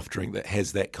soft drink that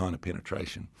has that kind of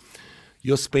penetration,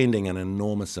 you're spending an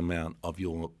enormous amount of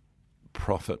your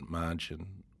profit margin,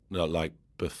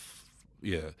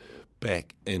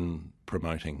 back in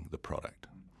promoting the product.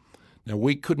 Now,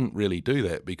 we couldn't really do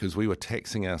that because we were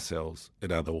taxing ourselves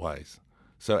in other ways.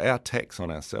 So our tax on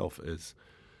ourselves is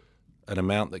an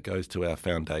amount that goes to our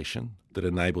foundation that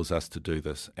enables us to do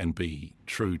this and be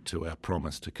true to our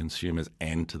promise to consumers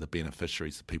and to the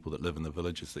beneficiaries, the people that live in the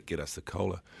villages that get us the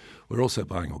cola. We're also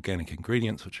buying organic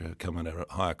ingredients, which are coming at a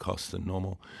higher cost than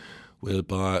normal.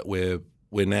 We're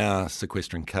now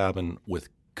sequestering carbon with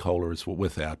cola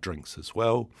with our drinks as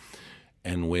well,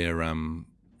 and we're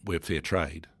fair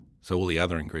trade. So all the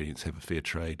other ingredients have a fair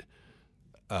trade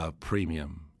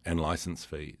premium and license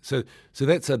fee. So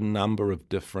that's a number of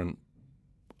different,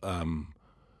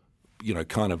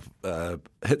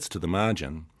 hits to the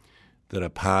margin that are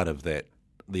part of that,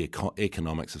 the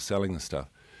economics of selling the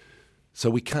stuff. So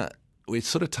we're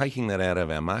sort of taking that out of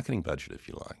our marketing budget, if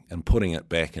you like, and putting it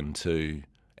back into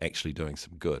actually doing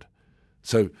some good.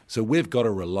 So we've got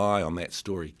to rely on that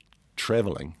story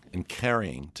travelling and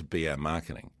carrying to be our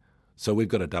marketing. So we've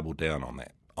got to double down on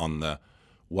that, on the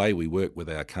way we work with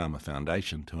our Karma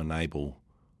Foundation to enable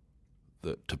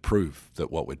to prove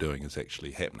that what we're doing is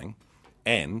actually happening.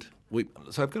 And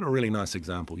so I've got a really nice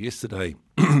example. Yesterday,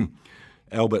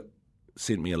 Albert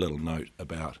sent me a little note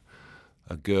about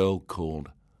a girl called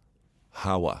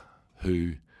Hawa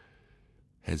who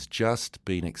has just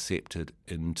been accepted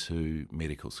into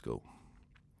medical school.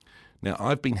 Now,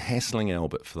 I've been hassling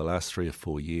Albert for the last 3 or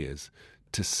 4 years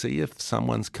to see if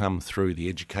someone's come through the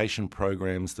education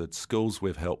programs that schools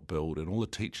we've helped build and all the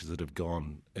teachers that have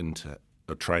gone into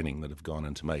a training that have gone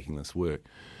into making this work,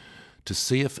 to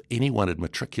see if anyone had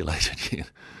matriculated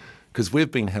yet. Because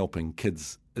we've been helping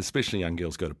kids, especially young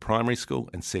girls, go to primary school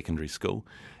and secondary school,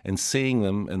 and seeing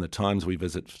them in the times we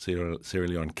visit Sierra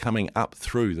Leone coming up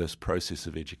through this process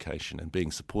of education and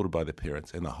being supported by their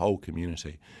parents and the whole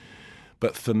community.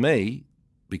 But for me,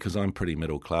 because I'm pretty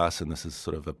middle class and this is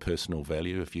sort of a personal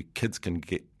value, if your kids can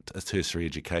get a tertiary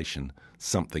education,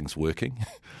 something's working.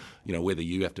 Whether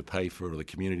you have to pay for it or the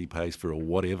community pays for it or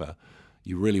whatever,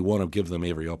 you really want to give them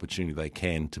every opportunity they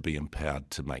can to be empowered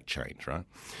to make change, right?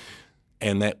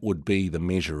 And that would be the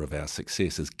measure of our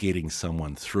success, is getting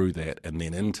someone through that and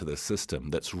then into the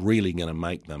system that's really going to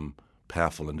make them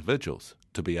powerful individuals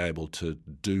to be able to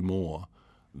do more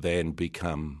than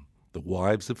become the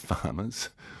wives of farmers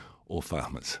or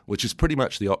farmers, which is pretty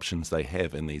much the options they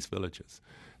have in these villages.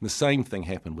 And the same thing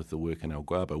happened with the work in El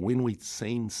Guaba. When we'd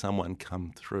seen someone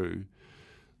come through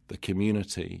the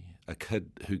community, a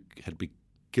kid who had been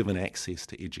given access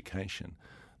to education,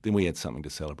 then we had something to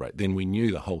celebrate. Then we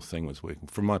knew the whole thing was working,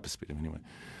 from my perspective anyway.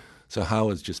 So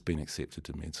Hawa's just been accepted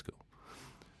to med school.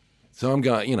 So I'm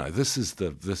going, this is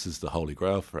the holy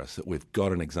grail for us, that we've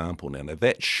got an example now. Now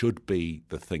that should be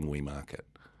the thing we market,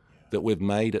 that we've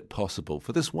made it possible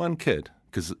for this one kid,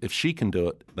 because if she can do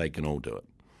it, they can all do it.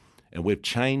 And we've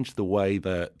changed the way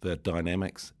the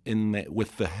dynamics in that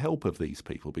with the help of these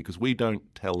people, because we don't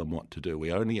tell them what to do.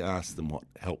 We only ask them what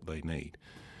help they need.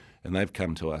 And they've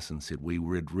come to us and said, we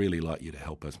would really like you to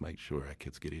help us make sure our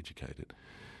kids get educated.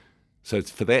 So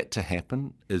for that to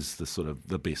happen is the sort of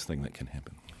the best thing that can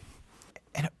happen.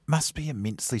 And it must be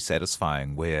immensely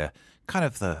satisfying where kind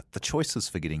of the choices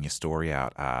for getting your story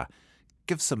out are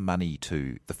give some money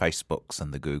to the Facebooks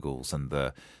and the Googles and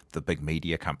the big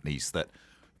media companies that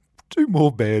do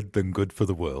more bad than good for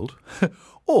the world,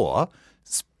 or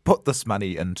put this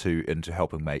money into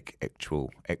helping make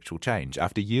actual change.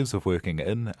 After years of working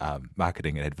in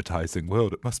marketing and advertising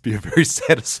world, it must be a very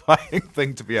satisfying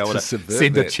thing to be able to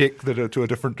send a check to a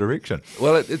different direction.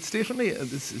 Well, it's definitely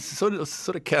it's sort of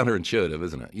counterintuitive,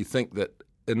 isn't it? You think that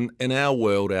in our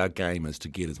world, our game is to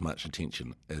get as much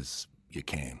attention as you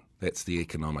can. That's the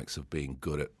economics of being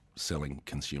good at selling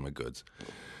consumer goods.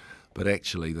 But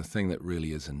actually, the thing that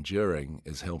really is enduring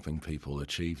is helping people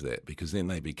achieve that, because then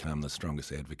they become the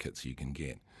strongest advocates you can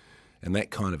get. And that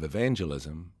kind of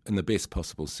evangelism, in the best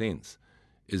possible sense,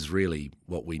 is really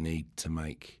what we need to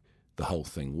make the whole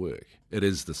thing work. It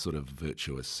is the sort of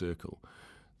virtuous circle,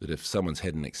 that if someone's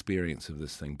had an experience of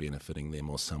this thing benefiting them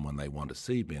or someone they want to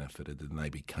see benefited, then they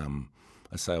become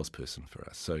a salesperson for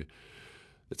us. So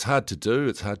it's hard to do.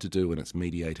 It's hard to do when it's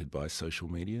mediated by social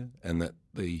media, and that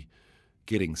the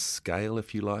getting scale,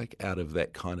 if you like, out of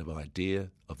that kind of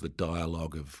idea of the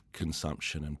dialogue of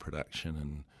consumption and production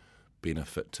and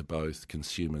benefit to both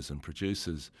consumers and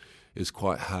producers is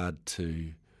quite hard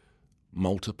to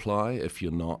multiply if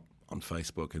you're not on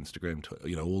Facebook, Instagram,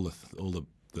 Twitter, all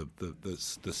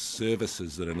the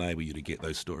services that enable you to get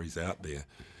those stories out there.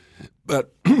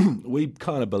 But we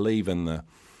kind of believe in the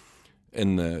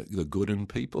good in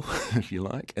people, if you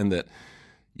like, and that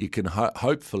you can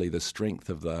hopefully the strength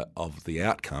of the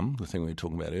outcome, the thing we were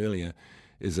talking about earlier,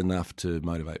 is enough to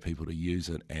motivate people to use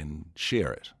it and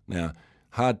share it. Now,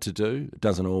 hard to do. It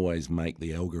doesn't always make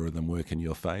the algorithm work in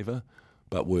your favour,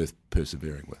 but worth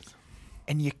persevering with.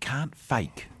 And you can't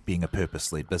fake being a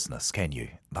purpose-led business, can you?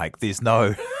 Like, there's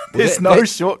no no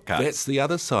shortcut. That's the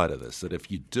other side of this, that if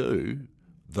you do,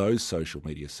 those social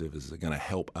media services are going to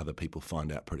help other people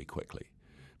find out pretty quickly.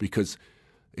 Because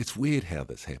it's weird how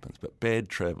this happens, but bad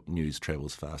news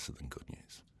travels faster than good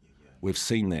news. We've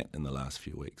seen that in the last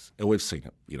few weeks. And we've seen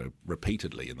it,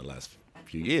 repeatedly in the last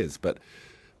few years. But,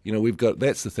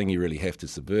 that's the thing you really have to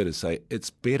subvert, is say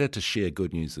it's better to share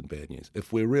good news than bad news.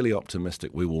 If we're really optimistic,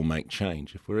 we will make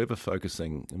change. If we're ever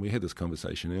focusing, and we had this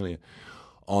conversation earlier,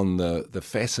 on the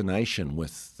fascination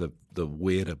with the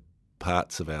weirder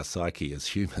parts of our psyche as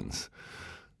humans,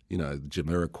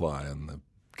 Jamiroquai and the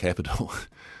Capitol,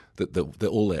 that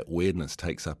all that weirdness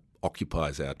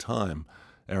occupies our time.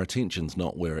 Our attention's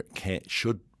not where it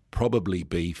should probably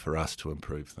be for us to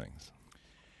improve things.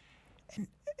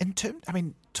 In terms,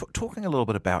 talking a little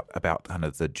bit about kind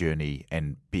of the journey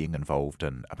and being involved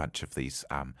in a bunch of these,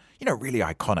 really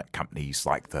iconic companies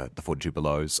like the Ford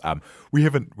Jubilees. We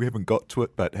haven't got to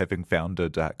it, but having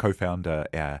co-founder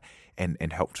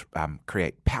and helped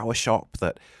create PowerShop,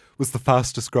 that was the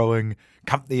fastest growing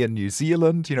company in New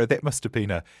Zealand. That must have been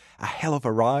a hell of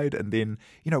a ride. And then,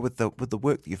 with the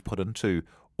work that you've put into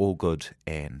All Good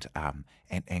and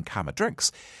Karma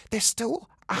Drinks, they're still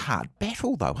a hard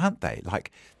battle, though, aren't they? Like,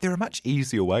 there are much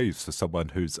easier ways for someone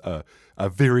who's a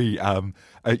very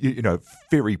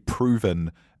very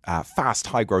proven fast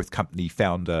high growth company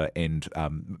founder and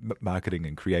marketing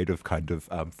and creative kind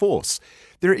of force.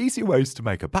 There are easier ways to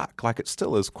make a buck. Like, it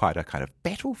still is quite a kind of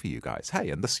battle for you guys. Hey,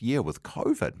 and this year with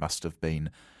COVID must have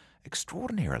been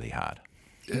extraordinarily hard.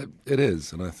 It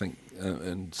is, and I think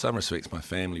in some respects my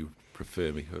family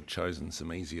prefer me, who have chosen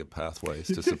some easier pathways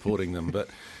to supporting them. But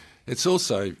it's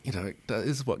also, this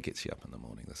is what gets you up in the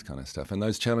morning, this kind of stuff. And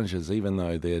those challenges, even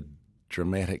though they're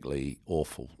dramatically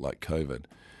awful, like COVID,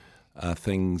 are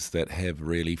things that have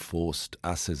really forced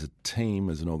us as a team,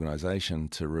 as an organisation,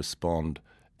 to respond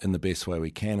in the best way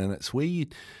we can. And it's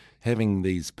having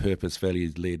these purpose,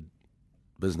 values-led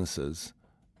businesses,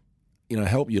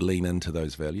 help you lean into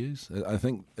those values. I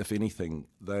think, if anything,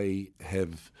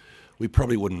 we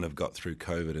probably wouldn't have got through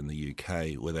COVID in the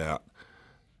UK without,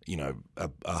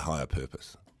 a higher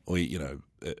purpose.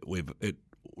 It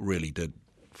really did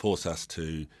force us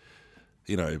to,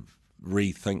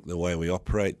 rethink the way we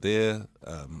operate there.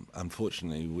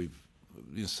 Unfortunately,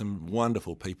 some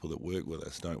wonderful people that work with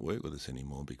us don't work with us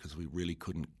anymore because we really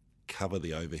couldn't cover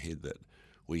the overhead that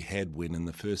we had when, in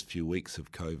the first few weeks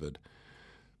of COVID,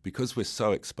 because we're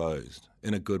so exposed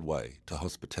in a good way to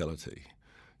hospitality.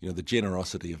 The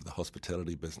generosity of the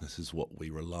hospitality business is what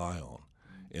we rely on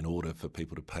in order for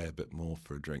people to pay a bit more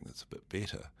for a drink that's a bit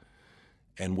better.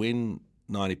 And when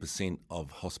 90% of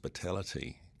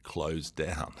hospitality closed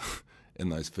down in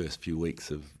those first few weeks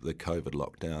of the COVID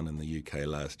lockdown in the UK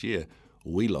last year,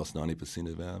 we lost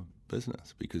 90% of our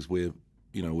business because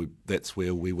that's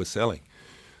where we were selling.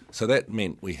 So that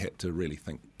meant we had to really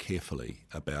think carefully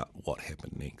about what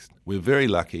happened next. We're very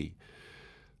lucky.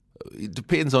 It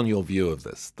depends on your view of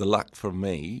this. The luck for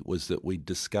me was that we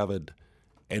discovered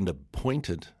and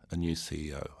appointed a new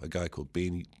CEO, a guy called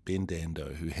Ben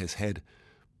Dando, who has had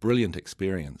brilliant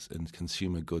experience in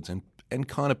consumer goods and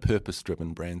kind of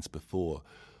purpose-driven brands before,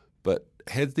 but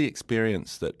had the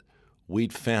experience that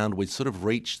we'd found we'd sort of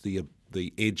reached the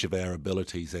edge of our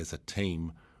abilities as a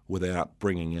team without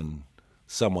bringing in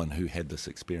someone who had this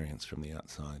experience from the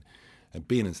outside. And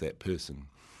Ben is that person.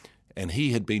 And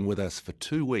he had been with us for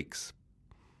 2 weeks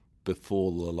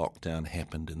before the lockdown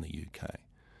happened in the UK.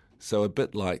 So a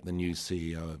bit like the new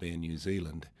CEO of Air New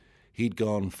Zealand, he'd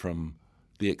gone from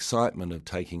the excitement of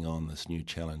taking on this new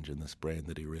challenge and this brand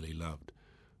that he really loved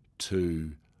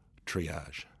to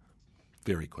triage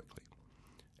very quickly.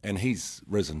 And he's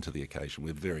risen to the occasion.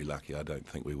 We're very lucky. I don't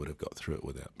think we would have got through it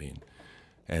without Ben.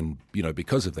 And,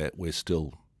 because of that, we're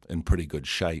still in pretty good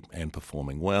shape and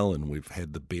performing well, and we've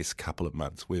had the best couple of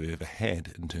months we've ever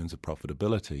had in terms of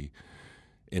profitability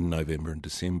in November and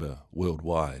December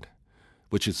worldwide,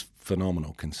 which is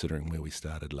phenomenal considering where we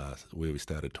started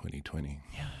 2020.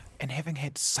 Yeah. And having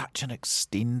had such an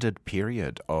extended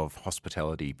period of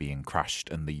hospitality being crushed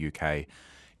in the UK,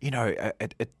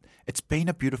 it's been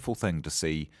a beautiful thing to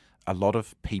see a lot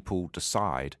of people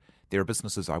decide there are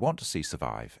businesses I want to see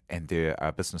survive, and there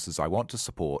are businesses I want to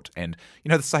support. And,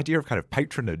 this idea of kind of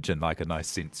patronage in like a nice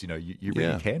sense, you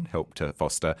really can help to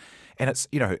foster. And it's,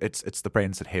 it's the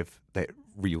brands that have that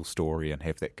real story and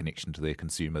have that connection to their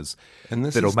consumers. And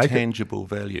this that'll is make tangible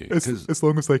value. As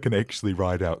long as they can actually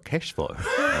ride out cash flow.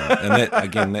 And that,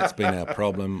 again, that's been our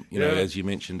problem. As you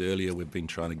mentioned earlier, we've been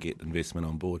trying to get investment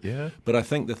on board. Yeah. But I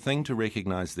think the thing to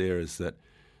recognise there is that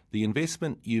the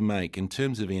investment you make in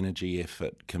terms of energy,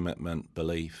 effort, commitment,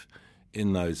 belief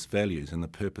in those values and the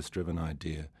purpose-driven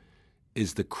idea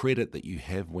is the credit that you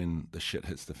have when the shit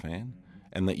hits the fan,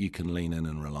 and that you can lean in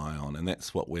and rely on. And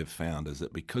that's what we've found, is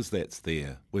that because that's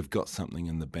there, we've got something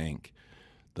in the bank.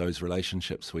 Those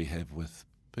relationships we have with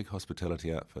big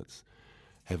hospitality outfits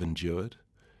have endured,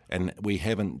 and we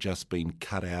haven't just been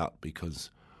cut out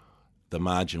because the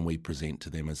margin we present to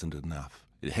them isn't enough.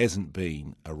 It hasn't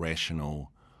been a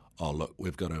rational, oh look,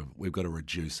 we've got to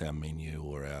reduce our menu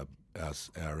or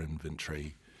our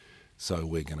inventory, so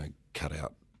we're going to cut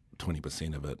out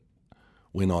 20% of it.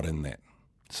 We're not in that.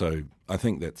 So I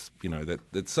think that's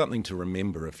that's something to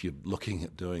remember if you're looking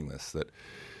at doing this. That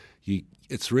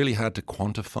it's really hard to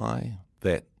quantify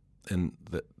that and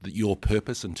that your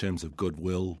purpose in terms of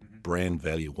goodwill, brand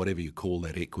value, whatever you call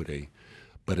that equity,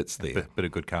 but it's there. Bit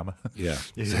of good karma. Yeah,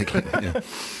 exactly. Yeah.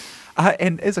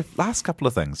 And as a last couple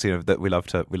of things, that we love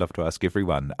to ask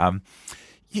everyone.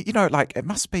 It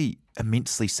must be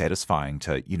immensely satisfying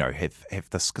to, have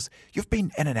this, because you've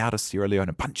been in and out of Sierra Leone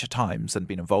a bunch of times and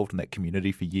been involved in that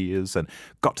community for years and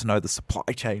got to know the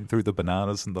supply chain through the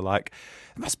bananas and the like.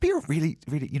 It must be a really,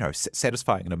 really,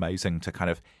 satisfying and amazing to kind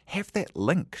of have that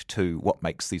link to what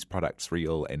makes these products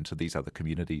real and to these other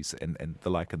communities and the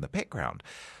like in the background.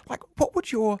 Like, what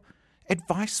would your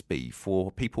advice be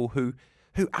for people who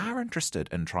are interested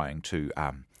in trying to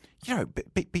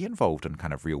be involved in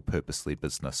kind of real purpose-led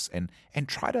business and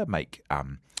try to make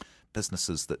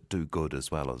businesses that do good as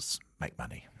well as make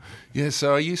money? Yeah,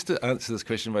 so I used to answer this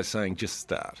question by saying just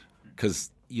start,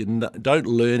 because you don't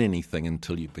learn anything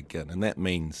until you begin, and that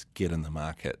means get in the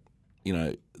market.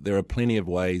 There are plenty of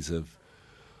ways of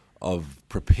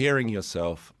preparing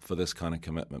yourself for this kind of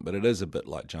commitment, but it is a bit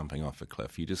like jumping off a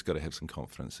cliff. You just got to have some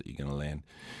confidence that you're going to land.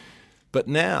 But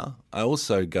now I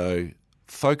also go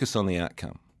focus on the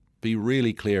outcome. Be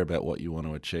really clear about what you want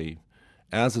to achieve.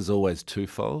 Ours is always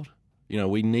twofold.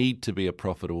 We need to be a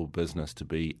profitable business to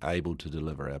be able to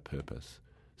deliver our purpose.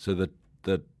 So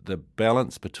the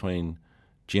balance between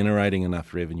generating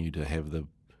enough revenue to have the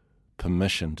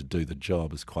permission to do the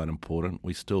job is quite important.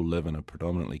 We still live in a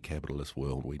predominantly capitalist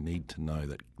world. We need to know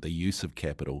that the use of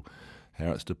capital,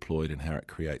 how it's deployed and how it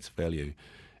creates value,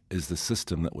 is the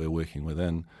system that we're working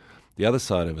within. The other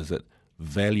side of it is that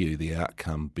value the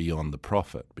outcome beyond the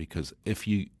profit, because if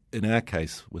you, in our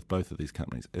case with both of these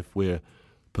companies, if we're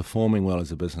performing well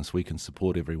as a business, we can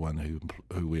support everyone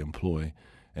who we employ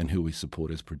and who we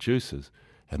support as producers,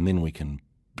 and then we can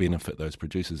benefit those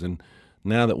producers. And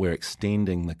now that we're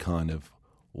extending the kind of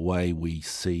way we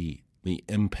see the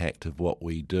impact of what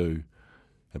we do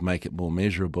and make it more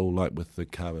measurable, like with the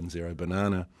Carbon Zero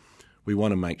banana, we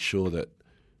want to make sure that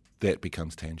that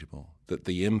becomes tangible, that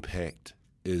the impact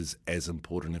is as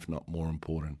important, if not more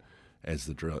important, as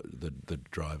the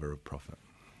driver of profit.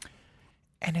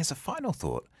 And as a final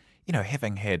thought,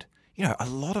 having had, a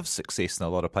lot of success in a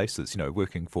lot of places,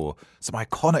 working for some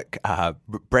iconic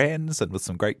brands and with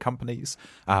some great companies,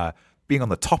 being on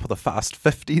the top of the Fast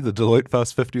 50, the Deloitte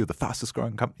Fast 50, the fastest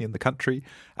growing company in the country,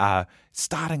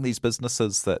 starting these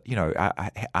businesses that,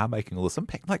 are making all this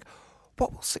impact. Like,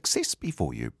 what will success be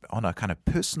for you on a kind of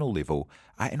personal level?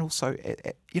 And also,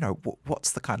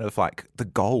 what's the kind of like the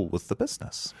goal with the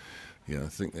business? Yeah, I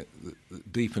think that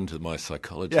deep into my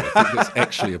psychology, I think that's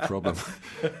actually a problem.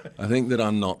 I think that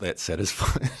I'm not that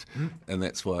satisfied, and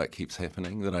that's why it keeps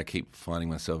happening, that I keep finding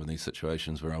myself in these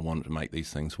situations where I want to make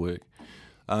these things work.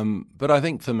 But I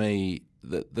think for me,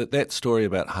 that story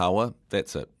about Hawa,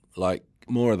 that's it. Like,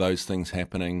 more of those things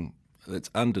happening.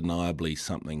 It's undeniably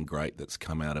something great that's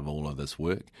come out of all of this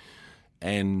work.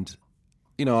 And,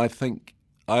 I think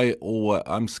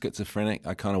I'm schizophrenic.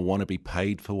 I kind of want to be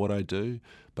paid for what I do,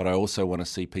 but I also want to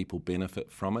see people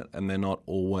benefit from it, and they're not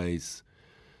always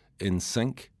in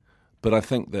sync. But I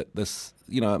think that this,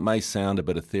 it may sound a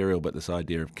bit ethereal, but this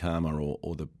idea of karma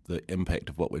or the impact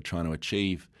of what we're trying to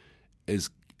achieve is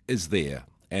there.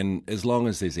 And as long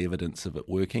as there's evidence of it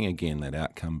working, again, that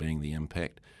outcome being the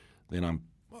impact, then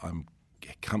I'm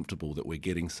comfortable that we're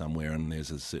getting somewhere, and there's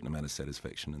a certain amount of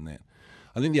satisfaction in that.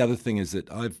 I think the other thing is that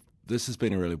this has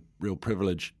been a real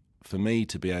privilege for me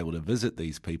to be able to visit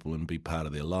these people and be part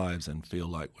of their lives and feel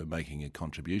like we're making a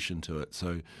contribution to it.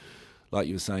 So like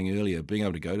you were saying earlier, being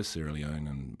able to go to Sierra Leone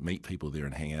and meet people there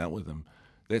and hang out with them,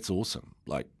 that's awesome.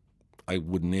 Like, I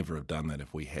would never have done that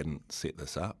if we hadn't set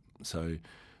this up. So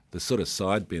the sort of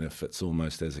side benefit's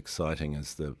almost as exciting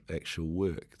as the actual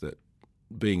work, that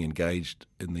being engaged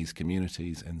in these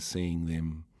communities and seeing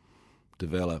them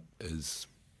develop is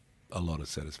a lot of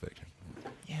satisfaction.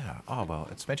 Yeah. Oh, well,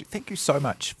 it's magic. Thank you so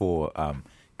much for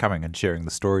coming and sharing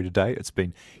the story today. It's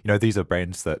been, these are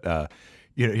brands that,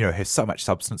 have so much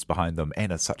substance behind them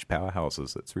and are such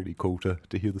powerhouses. It's really cool to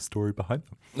hear the story behind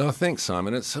them. No, thanks,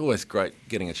 Simon. It's always great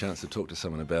getting a chance to talk to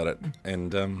someone about it.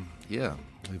 And,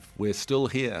 we're still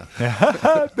here.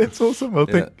 That's awesome. Well,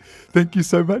 thank you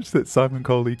so much. That's Simon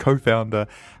Coley, co-founder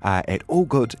at All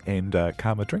Good and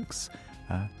Karma Drinks.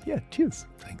 Cheers.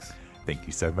 Thanks. Thank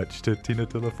you so much to Tina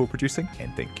Diller for producing,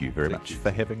 and thank you very much for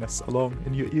having us along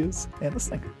in your ears and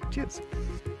listening. Cheers.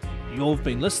 You've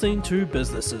been listening to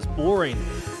Business is Boring,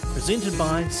 presented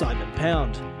by Simon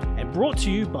Pound, and brought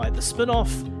to you by The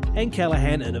Spin-Off and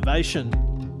Callaghan Innovation.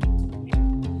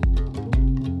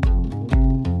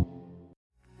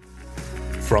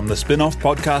 From the Spin-Off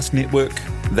Podcast Network,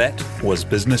 that was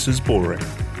Business is Boring,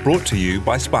 brought to you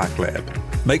by SparkLab.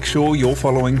 Make sure you're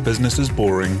following Business is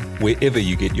Boring wherever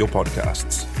you get your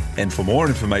podcasts. And for more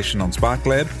information on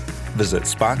SparkLab, visit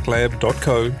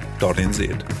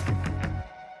sparklab.co.nz.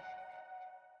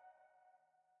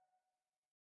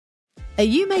 Are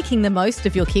you making the most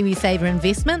of your KiwiSaver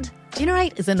investment?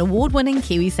 Generate is an award-winning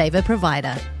KiwiSaver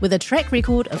provider with a track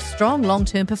record of strong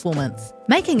long-term performance.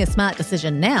 Making a smart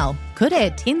decision now could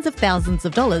add tens of thousands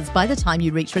of dollars by the time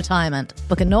you reach retirement.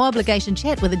 Book a no-obligation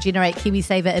chat with a Generate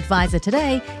KiwiSaver advisor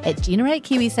today at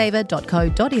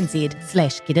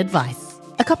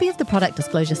generatekiwisaver.co.nz/getadvice. A copy of the product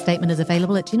disclosure statement is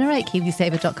available at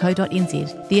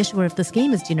generatekiwisaver.co.nz. The issuer of the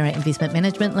scheme is Generate Investment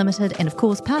Management Limited, and of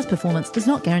course, past performance does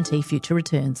not guarantee future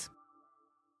returns.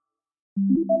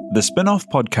 The Spin-Off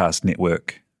Podcast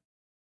Network.